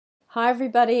Hi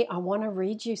everybody, I want to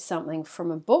read you something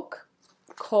from a book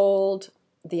called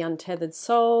The Untethered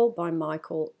Soul by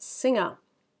Michael Singer.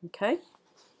 Okay?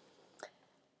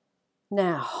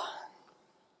 Now,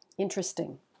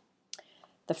 interesting.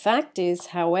 The fact is,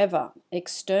 however,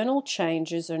 external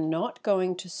changes are not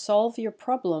going to solve your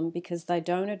problem because they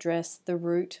don't address the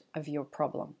root of your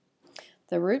problem.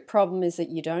 The root problem is that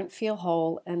you don't feel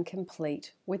whole and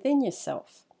complete within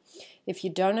yourself. If you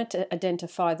don't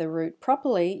identify the root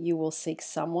properly, you will seek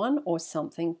someone or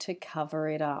something to cover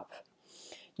it up.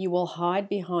 You will hide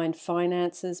behind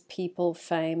finances, people,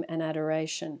 fame, and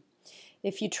adoration.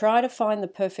 If you try to find the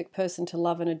perfect person to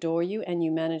love and adore you and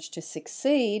you manage to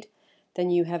succeed,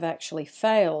 then you have actually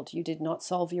failed. You did not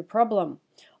solve your problem.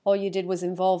 All you did was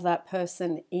involve that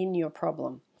person in your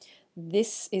problem.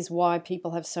 This is why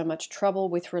people have so much trouble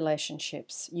with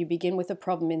relationships. You begin with a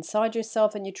problem inside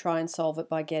yourself and you try and solve it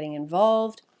by getting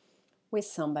involved with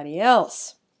somebody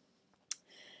else.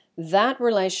 That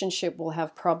relationship will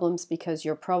have problems because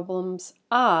your problems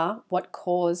are what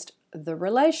caused the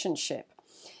relationship.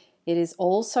 It is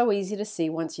all so easy to see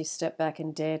once you step back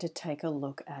and dare to take a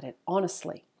look at it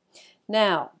honestly.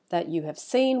 Now that you have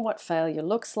seen what failure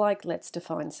looks like, let's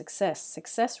define success.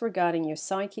 Success regarding your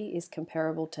psyche is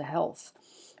comparable to health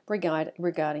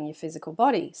regarding your physical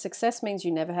body. Success means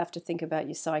you never have to think about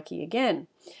your psyche again.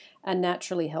 A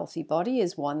naturally healthy body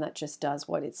is one that just does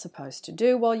what it's supposed to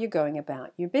do while you're going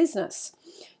about your business.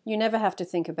 You never have to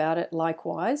think about it.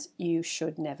 Likewise, you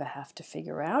should never have to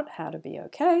figure out how to be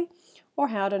okay or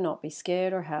how to not be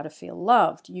scared or how to feel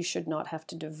loved. You should not have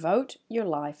to devote your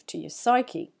life to your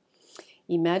psyche.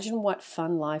 Imagine what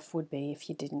fun life would be if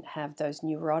you didn't have those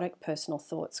neurotic personal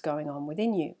thoughts going on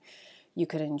within you. You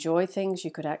could enjoy things,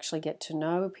 you could actually get to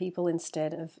know people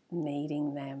instead of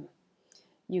needing them.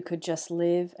 You could just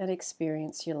live and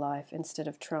experience your life instead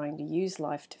of trying to use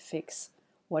life to fix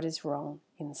what is wrong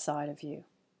inside of you.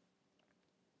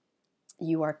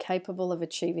 You are capable of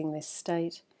achieving this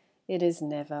state. It is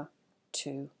never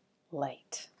too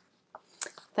late.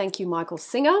 Thank you, Michael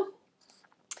Singer.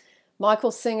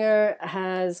 Michael Singer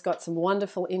has got some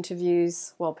wonderful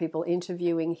interviews, people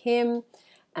interviewing him,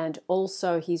 and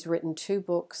also he's written 2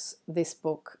 books, this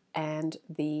book and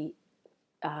the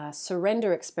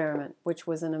Surrender Experiment, which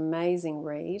was an amazing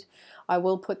read. I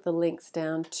will put the links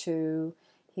down to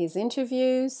his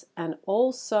interviews and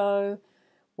also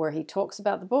where he talks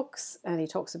about the books and he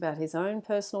talks about his own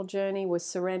personal journey with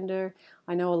surrender.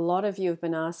 I know a lot of you have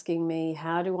been asking me,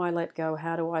 how do I let go?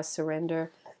 How do I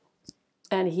surrender?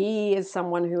 And he is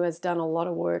someone who has done a lot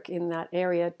of work in that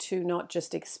area to not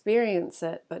just experience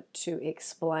it, but to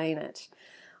explain it.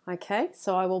 Okay,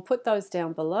 so I will put those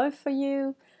down below for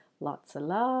you. Lots of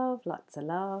love, lots of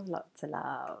love, lots of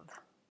love.